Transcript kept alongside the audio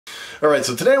Alright,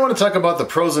 so today I want to talk about the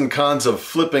pros and cons of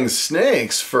flipping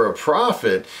snakes for a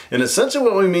profit. And essentially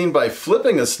what we mean by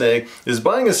flipping a snake is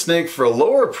buying a snake for a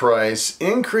lower price,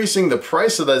 increasing the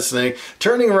price of that snake,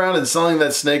 turning around and selling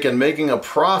that snake and making a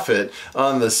profit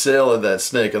on the sale of that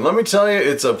snake. And let me tell you,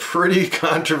 it's a pretty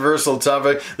controversial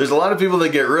topic. There's a lot of people that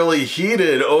get really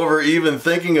heated over even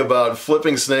thinking about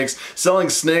flipping snakes, selling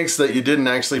snakes that you didn't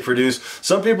actually produce.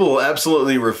 Some people will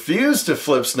absolutely refuse to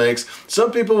flip snakes.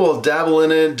 Some people will dabble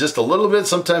in it just a little bit,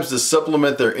 sometimes to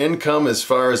supplement their income as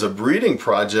far as a breeding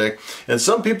project, and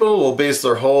some people will base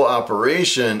their whole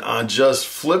operation on just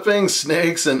flipping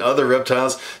snakes and other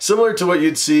reptiles, similar to what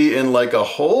you'd see in like a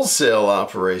wholesale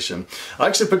operation. I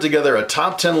actually put together a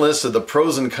top 10 list of the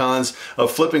pros and cons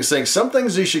of flipping snakes, some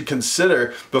things you should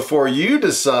consider before you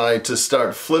decide to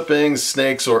start flipping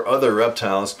snakes or other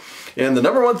reptiles. And the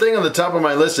number one thing on the top of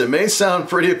my list, it may sound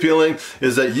pretty appealing,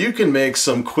 is that you can make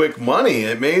some quick money.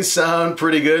 It may sound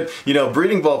pretty good. You know,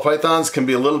 breeding ball pythons can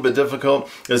be a little bit difficult,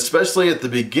 especially at the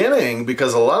beginning,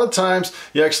 because a lot of times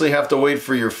you actually have to wait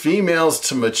for your females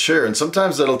to mature, and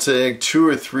sometimes that'll take 2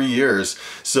 or 3 years.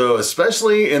 So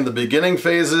especially in the beginning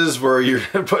phases where you're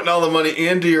putting all the money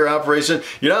into your operation,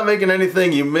 you're not making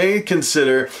anything, you may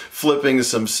consider flipping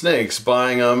some snakes,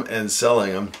 buying them and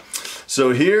selling them.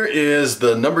 So here is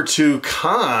the number 2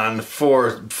 con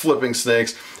for flipping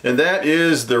snakes, and that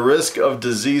is the risk of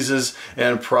diseases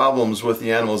and problems with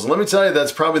the animals. And let me tell you,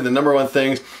 that's probably the number 1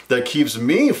 thing that keeps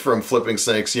me from flipping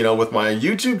snakes. You know, with my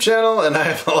YouTube channel, and I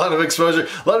have a lot of exposure,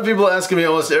 a lot of people asking me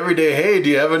almost every day, hey, do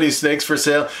you have any snakes for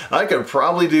sale? I could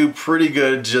probably do pretty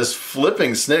good just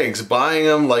flipping snakes, buying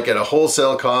them like at a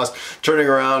wholesale cost, turning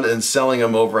around and selling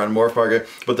them over on Morphmarket.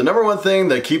 But the number 1 thing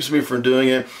that keeps me from doing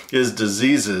it is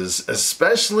diseases,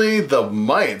 especially the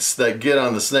mites that get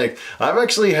on the snake. I've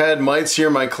actually had mites here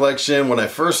in my collection when I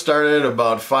first started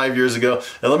about 5 years ago,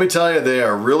 and let me tell you, they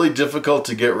are really difficult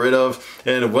to get rid of.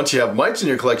 And once you have mites in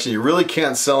your collection, you really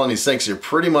can't sell any snakes. You're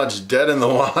pretty much dead in the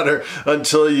water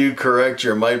until you correct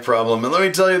your mite problem. And let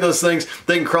me tell you, those things,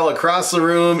 they can crawl across the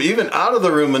room, even out of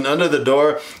the room and under the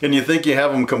door, and you think you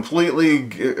have them completely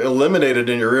eliminated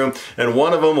in your room, and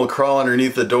one of them will crawl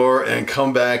underneath the door and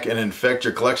come back and infect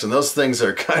your collection. Those things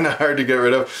are kind of hard to get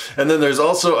rid of. And then there's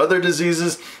also other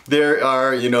diseases. There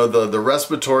are, you know, the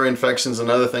respiratory infections and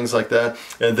other things like that.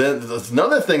 And then there's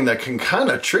another thing that can kind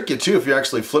of trick you too if you're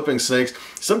actually flipping snakes.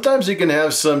 Sometimes you can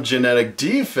have some genetic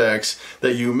defects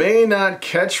that you may not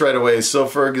catch right away. So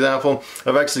for example,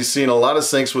 I've actually seen a lot of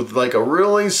snakes with like a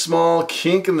really small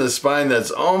kink in the spine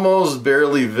that's almost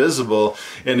barely visible.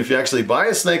 And if you actually buy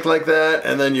a snake like that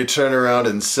and then you turn around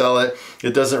and sell it,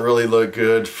 it doesn't really look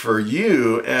good for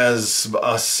you as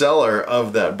a seller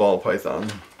of that ball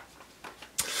python.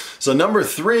 So number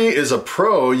 3 is a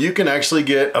pro. You can actually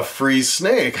get a free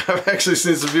snake. I've actually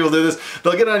seen some people do this.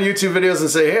 They'll get on YouTube videos and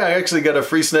say, hey, I actually got a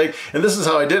free snake. And this is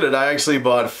how I did it. I actually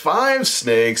bought 5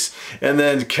 snakes and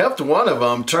then kept one of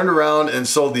them, turned around and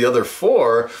sold the other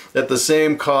 4 at the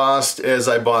same cost as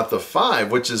I bought the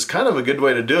 5, which is kind of a good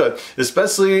way to do it,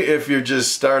 especially if you're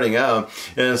just starting out.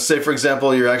 And say, for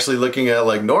example, you're actually looking at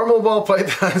like normal ball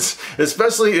pythons,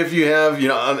 especially if you have, you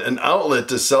know, an outlet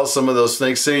to sell some of those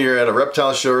snakes. Say you're at a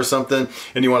reptile show or something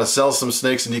and you want to sell some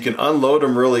snakes and you can unload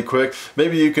them really quick.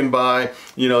 Maybe you can buy,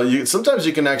 you know, sometimes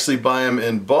you can actually buy them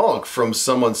in bulk from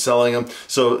someone selling them.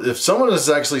 So if someone is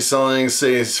actually selling,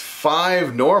 say,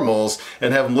 5 normals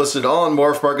and have them listed all on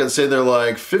Morphmarket, say they're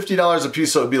like $50 a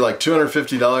piece, so it'd be like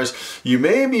 $250, you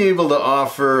may be able to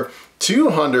offer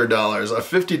 $200, a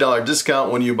 $50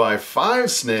 discount when you buy 5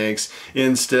 snakes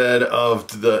instead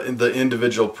of the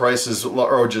individual prices,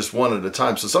 or just one at a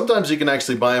time. So sometimes you can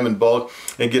actually buy them in bulk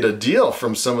and get a deal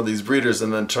from some of these breeders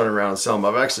and then turn around and sell them.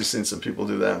 I've actually seen some people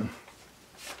do that.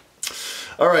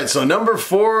 Alright, so number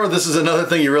 4, this is another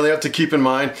thing you really have to keep in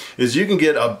mind, is you can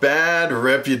get a bad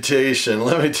reputation.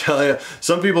 Let me tell you,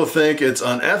 some people think it's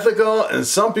unethical and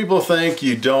some people think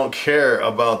you don't care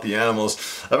about the animals.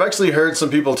 I've actually heard some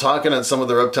people talking at some of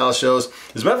the reptile shows.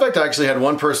 As a matter of fact, I actually had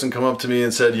one person come up to me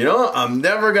and said, you know, I'm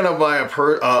never going to buy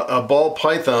a ball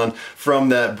python from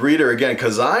that breeder again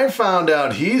because I found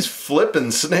out he's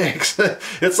flipping snakes.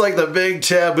 It's like the big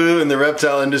taboo in the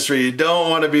reptile industry. You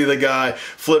don't want to be the guy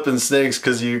flipping snakes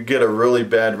because you get a really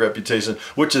bad reputation,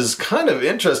 which is kind of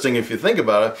interesting if you think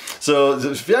about it. So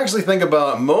if you actually think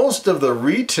about most of the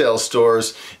retail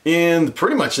stores in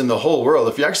pretty much in the whole world,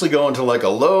 if you actually go into like a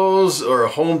Lowe's or a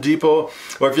Home Depot,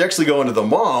 or if you actually go into the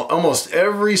mall, almost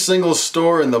every single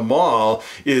store in the mall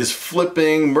is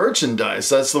flipping merchandise.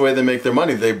 That's the way they make their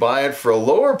money. They buy it for a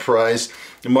lower price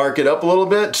mark it up a little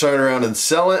bit, turn around and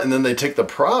sell it, and then they take the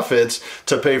profits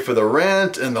to pay for the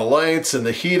rent and the lights and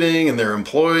the heating and their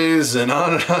employees and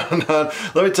on and on and on.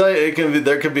 Let me tell you,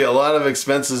 there could be a lot of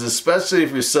expenses, especially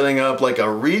if you're setting up like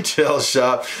a retail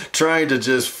shop trying to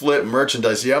just flip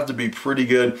merchandise. You have to be pretty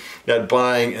good at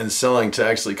buying and selling to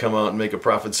actually come out and make a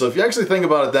profit. So if you actually think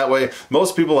about it that way,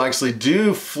 most people actually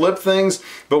do flip things,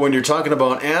 but when you're talking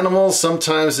about animals,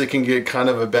 sometimes it can get kind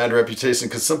of a bad reputation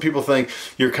because some people think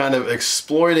you're kind of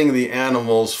exploiting the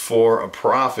animals for a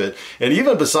profit. And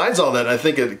even besides all that, I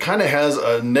think it kind of has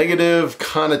a negative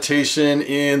connotation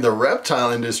in the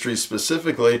reptile industry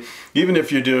specifically, even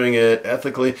if you're doing it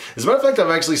ethically. As a matter of fact, I've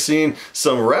actually seen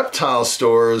some reptile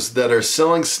stores that are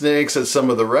selling snakes at some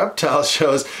of the reptile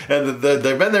shows, and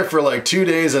they've been there for like 2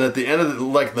 days, and at the end of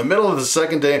the middle of the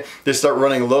second day, they start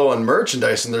running low on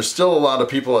merchandise, and there's still a lot of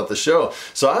people at the show.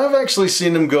 So I've actually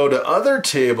seen them go to other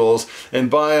tables and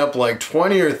buy up like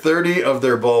 20 or 30 of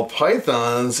their ball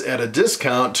pythons at a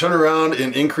discount, turn around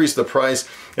and increase the price,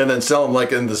 and then sell them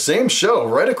like in the same show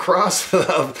right across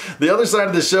the other side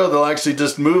of the show. They'll actually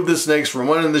just move the snakes from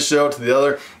one end of the show to the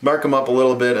other, mark them up a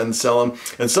little bit and sell them.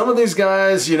 And some of these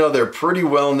guys, you know, they're pretty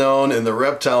well known in the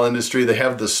reptile industry. They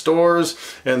have the stores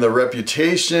and the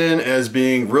reputation as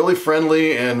being really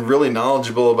friendly and really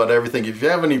knowledgeable about everything. If you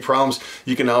have any problems,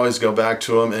 you can always go back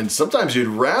to them. And sometimes you'd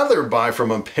rather buy from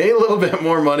them, pay a little bit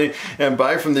more money and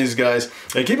buy from these guys.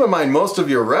 And keep in mind, most of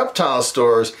your reptile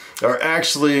stores are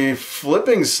actually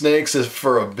flipping snakes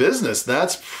for a business.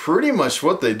 That's pretty much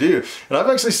what they do. And I've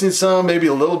actually seen some maybe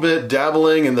a little bit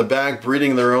dabbling in the back,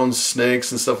 breeding their own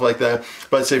snakes and stuff like that.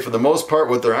 But I'd say for the most part,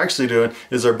 what they're actually doing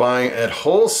is they're buying at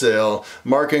wholesale,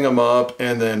 marking them up,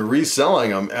 and then reselling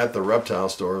them at the reptile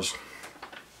stores.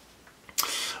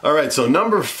 All right, so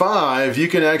number 5, you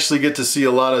can actually get to see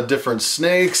a lot of different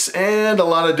snakes and a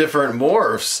lot of different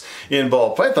morphs in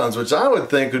ball pythons, which I would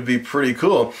think would be pretty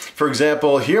cool. For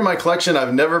example, here in my collection,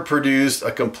 I've never produced a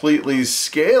completely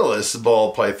scaleless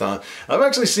ball python. I've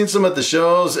actually seen some at the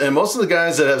shows, and most of the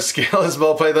guys that have scaleless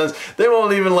ball pythons, they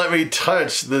won't even let me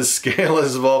touch the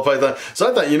scaleless ball python. So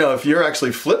I thought, you know, if you're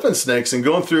actually flipping snakes and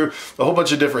going through a whole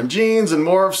bunch of different genes and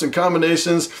morphs and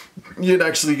combinations, you'd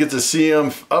actually get to see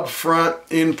them up front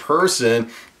in person,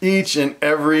 each and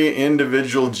every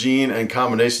individual gene and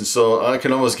combination. So I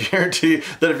can almost guarantee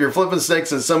that if you're flipping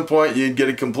snakes at some point, you'd get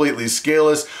it completely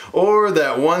scaleless, or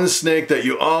that one snake that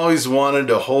you always wanted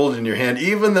to hold in your hand,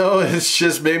 even though it's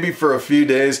just maybe for a few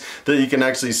days, that you can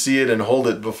actually see it and hold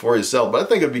it before you sell. But I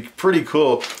think it'd be pretty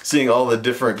cool seeing all the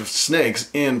different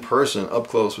snakes in person up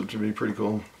close, which would be pretty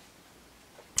cool.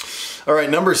 All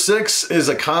right, number 6 is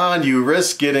a con. You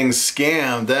risk getting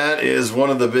scammed. That is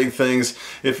one of the big things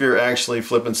if you're actually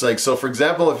flipping snakes. So for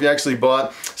example, if you actually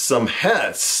bought some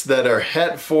hets that are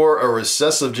het for a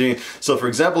recessive gene. So for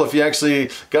example, if you actually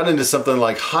got into something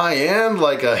like high-end,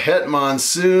 like a het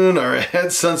monsoon or a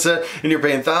het sunset, and you're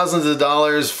paying thousands of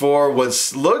dollars for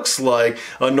what looks like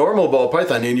a normal ball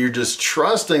python, and you're just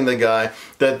trusting the guy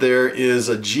that there is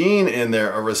a gene in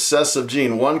there, a recessive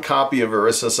gene, one copy of a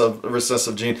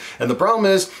recessive gene. And the problem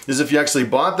is if you actually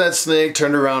bought that snake,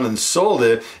 turned around and sold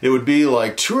it, it would be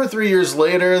like 2 or 3 years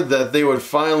later that they would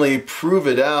finally prove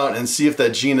it out and see if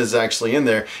that gene is actually in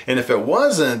there. And if it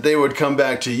wasn't, they would come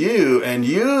back to you, and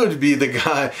you'd be the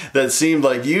guy that seemed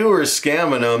like you were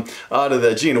scamming them out of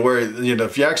that gene. Where, you know,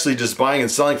 if you're actually just buying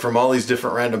and selling from all these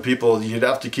different random people, you'd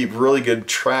have to keep really good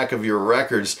track of your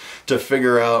records to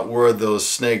figure out where those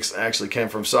snakes actually came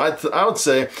from. So I would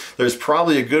say there's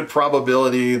probably a good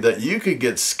probability that you could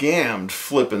get scammed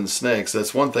flipping snakes.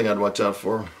 That's one thing I'd watch out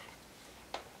for.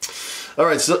 All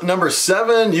right, so number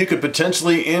 7, you could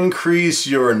potentially increase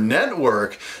your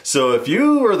network. So if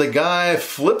you were the guy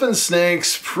flipping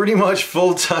snakes pretty much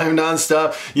full-time,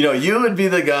 nonstop, you know, you would be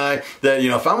the guy that, you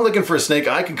know, if I'm looking for a snake,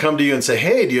 I can come to you and say,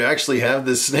 hey, do you actually have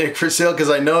this snake for sale? Because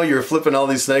I know you're flipping all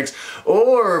these snakes.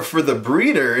 Or for the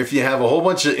breeder, if you have a whole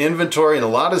bunch of inventory and a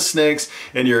lot of snakes,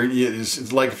 and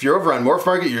like if you're over on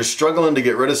Morphmarket, you're struggling to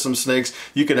get rid of some snakes,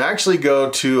 you can actually go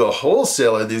to a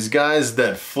wholesaler, these guys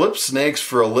that flip snakes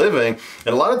for a living.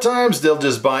 And a lot of times they'll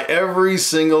just buy every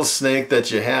single snake that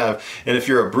you have. And if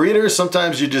you're a breeder,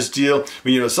 sometimes you just deal,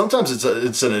 you know, sometimes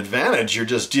it's an advantage. You're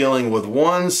just dealing with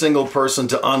one single person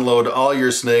to unload all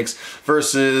your snakes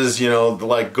versus, you know,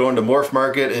 like going to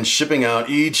Morphmarket and shipping out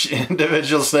each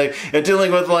individual snake and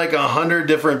dealing with like 100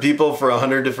 different people for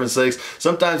 100 different snakes.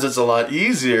 Sometimes it's a lot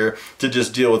easier to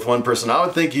just deal with one person. I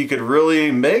would think you could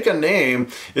really make a name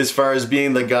as far as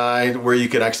being the guy where you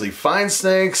could actually find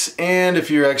snakes, and if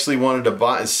you actually wanted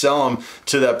to sell them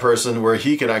to that person where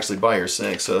he could actually buy your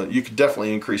snakes. So you could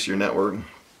definitely increase your network.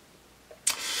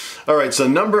 All right, so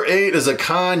number 8 is a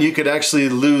con. You could actually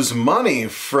lose money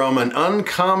from an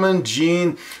uncommon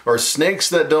gene or snakes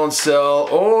that don't sell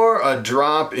or a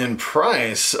drop in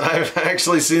price. I've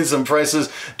actually seen some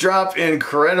prices drop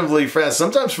incredibly fast.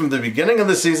 Sometimes from the beginning of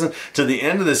the season to the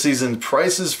end of the season,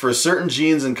 prices for certain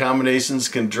genes and combinations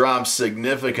can drop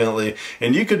significantly,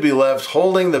 and you could be left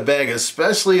holding the bag,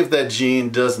 especially if that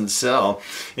gene doesn't sell.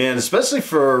 And especially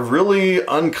for really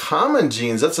uncommon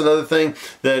genes, that's another thing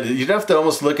that you'd have to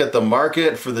almost look at the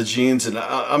market for the genes, and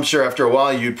I'm sure after a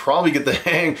while you'd probably get the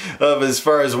hang of as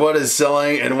far as what is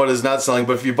selling and what is not selling.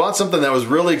 But if you bought something that was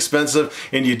really expensive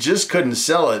and you just couldn't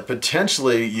sell it,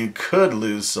 potentially you could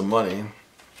lose some money.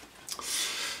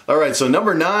 All right, so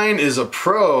number 9 is a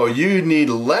pro. You need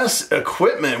less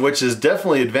equipment, which is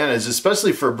definitely an advantage,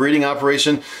 especially for a breeding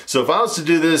operation. So if I was to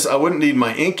do this, I wouldn't need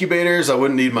my incubators, I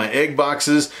wouldn't need my egg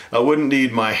boxes, I wouldn't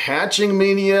need my hatching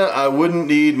media, I wouldn't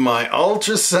need my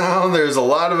ultrasound. There's a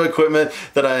lot of equipment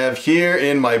that I have here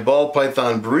in my ball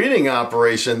python breeding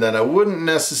operation that I wouldn't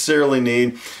necessarily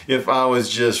need if I was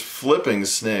just flipping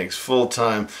snakes full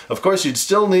time. Of course, you'd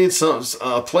still need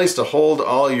a place to hold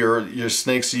all your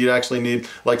snakes, so you'd actually need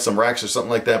like some racks or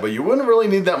something like that, but you wouldn't really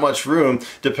need that much room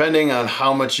depending on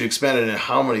how much you expanded and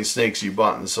how many snakes you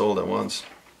bought and sold at once.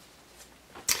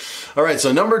 All right,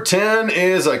 so number 10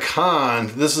 is a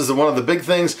con. This is one of the big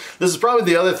things. This is probably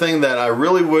the other thing that I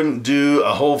really wouldn't do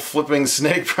a whole flipping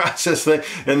snake process thing,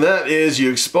 and that is you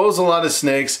expose a lot of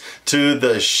snakes to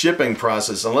the shipping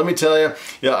process. And let me tell you,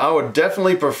 I would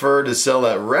definitely prefer to sell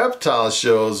at reptile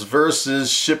shows versus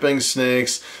shipping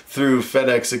snakes through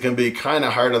FedEx. It can be kind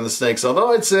of hard on the snakes.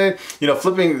 Although I'd say,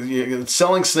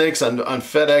 selling snakes on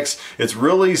FedEx, it's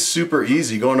really super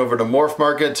easy. Going over to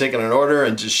Morphmarket, taking an order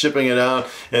and just shipping it out.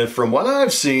 And from what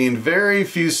I've seen, very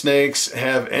few snakes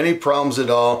have any problems at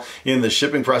all in the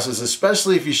shipping process,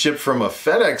 especially if you ship from a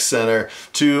FedEx center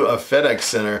to a FedEx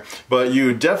center. But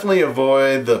you definitely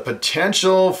avoid the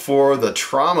potential for the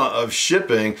trauma of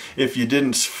shipping if you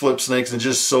didn't flip snakes and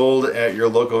just sold at your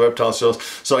local reptile shows.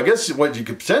 So I guess what you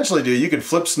could potentially do, you could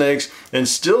flip snakes and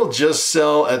still just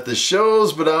sell at the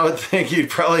shows, but I would think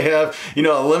you'd probably have,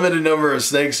 a limited number of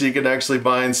snakes you could actually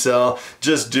buy and sell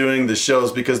just doing the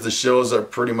shows, because the shows are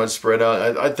pretty much spread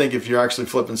out. I think if you're actually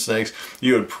flipping snakes,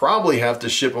 you would probably have to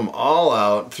ship them all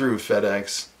out through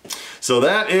FedEx. So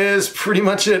that is pretty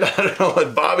much it. I don't know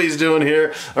what Bobby's doing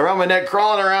here around my neck,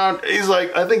 crawling around. He's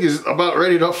like, I think he's about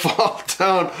ready to fall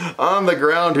down on the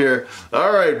ground here.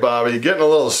 All right, Bobby, getting a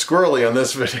little squirrely on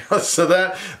this video. So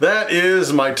that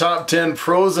is my top 10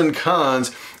 pros and cons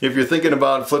if you're thinking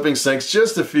about flipping snakes.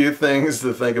 Just a few things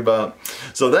to think about.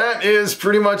 So that is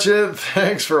pretty much it.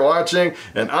 Thanks for watching,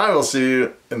 and I will see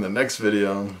you in the next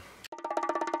video.